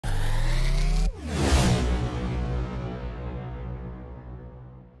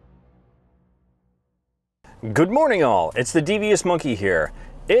Good morning all, it's the Devious Monkey here.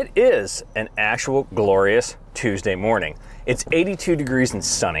 It is an actual glorious Tuesday morning. It's 82 degrees and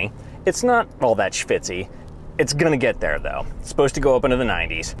sunny. It's not all that schwitzy. It's gonna get there though. It's supposed to go up into the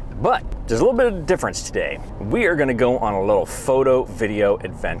 90s. But there's a little bit of difference today. We are gonna go on a little photo video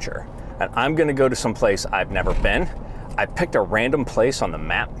adventure. And I'm gonna go to some place I've never been. I picked a random place on the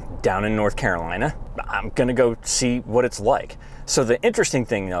map down in North Carolina. I'm gonna go see what it's like. So the interesting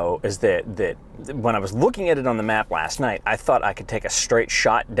thing though is that when I was looking at it on the map last night, I thought I could take a straight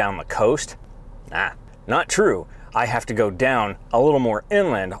shot down the coast. Nah, not true. I have to go down a little more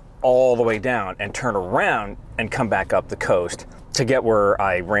inland, all the way down, and turn around and come back up the coast to get where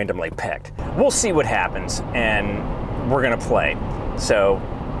I randomly picked. We'll see what happens, and we're gonna play. So,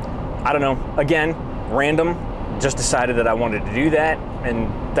 I don't know, again, random, just decided that I wanted to do that, and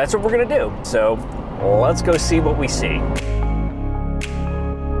that's what we're gonna do. So, let's go see what we see.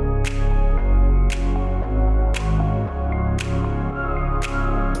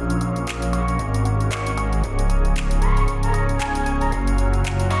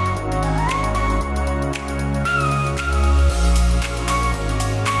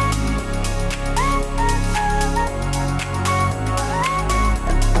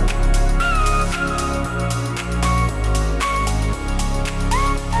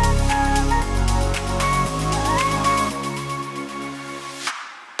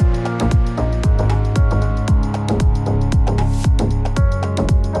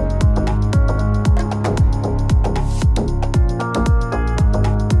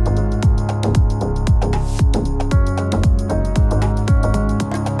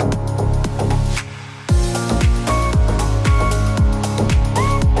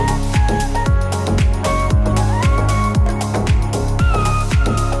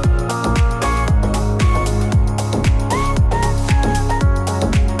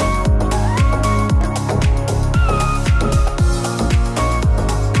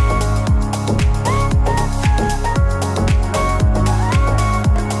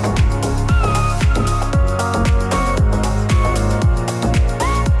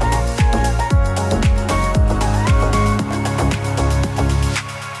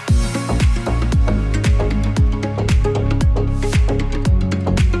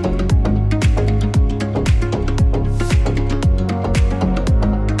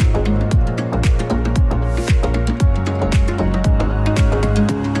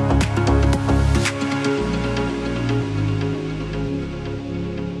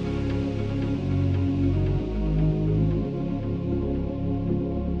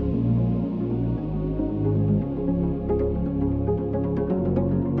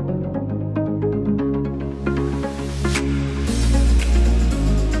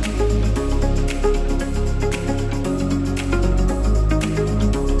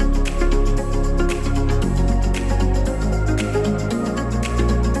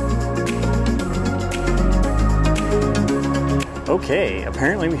 Okay,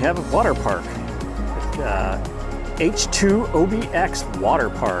 apparently we have a water park. H2OBX Water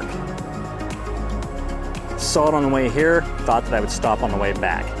Park. Saw it on the way here, thought that I would stop on the way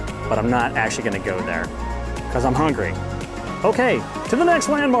back, but I'm not actually gonna go there because I'm hungry. Okay, to the next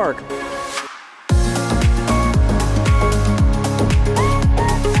landmark.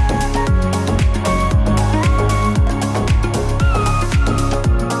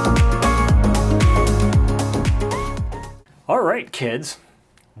 All right, kids,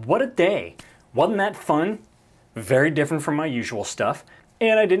 what a day. Wasn't that fun? Very different from my usual stuff,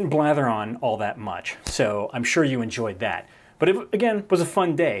 and I didn't blather on all that much, so I'm sure you enjoyed that. But it, again, was a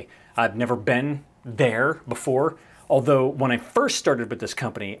fun day. I've never been there before, although when I first started with this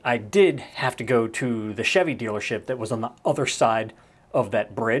company, I did have to go to the Chevy dealership that was on the other side of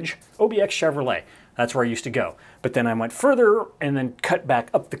that bridge, OBX Chevrolet. That's where I used to go. But then I went further and then cut back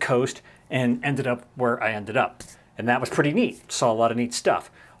up the coast and ended up where I ended up. And that was pretty neat. Saw a lot of neat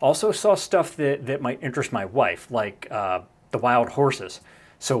stuff. Also saw stuff that might interest my wife, like the wild horses.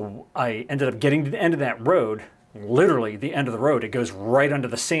 So I ended up getting to the end of that road, literally the end of the road. It goes right under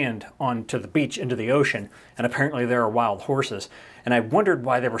the sand onto the beach, into the ocean, and apparently there are wild horses. And I wondered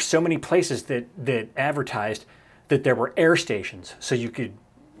why there were so many places that advertised that there were air stations, so you could,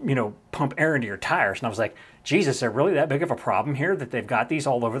 you know, pump air into your tires. And I was like, Jesus, is there really that big of a problem here that they've got these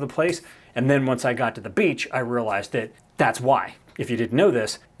all over the place? And then once I got to the beach, I realized that that's why. If you didn't know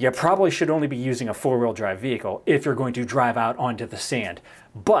this, you probably should only be using a four-wheel drive vehicle if you're going to drive out onto the sand.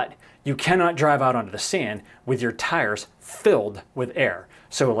 But you cannot drive out onto the sand with your tires filled with air.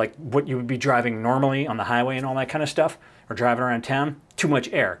 So like what you would be driving normally on the highway and all that kind of stuff, or driving around town, too much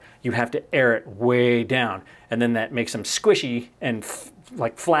air. You have to air it way down, and then that makes them squishy and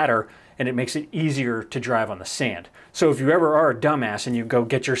like flatter, and it makes it easier to drive on the sand. So if you ever are a dumbass and you go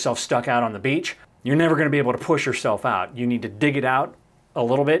get yourself stuck out on the beach, you're never going to be able to push yourself out. You need to dig it out a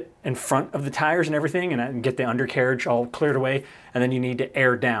little bit in front of the tires and everything and get the undercarriage all cleared away, and then you need to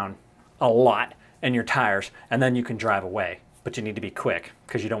air down a lot in your tires, and then you can drive away. But you need to be quick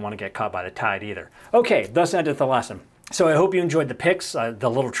because you don't want to get caught by the tide either. Okay, thus endeth the lesson. So I hope you enjoyed the pics, the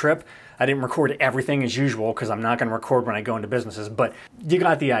little trip. I didn't record everything as usual because I'm not going to record when I go into businesses, but you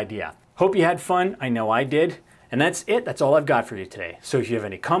got the idea. Hope you had fun. I know I did. And that's it. That's all I've got for you today. So if you have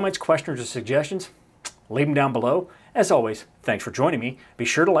any comments, questions, or suggestions, leave them down below. As always, thanks for joining me. Be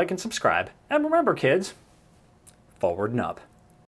sure to like and subscribe. And remember, kids, forward and up.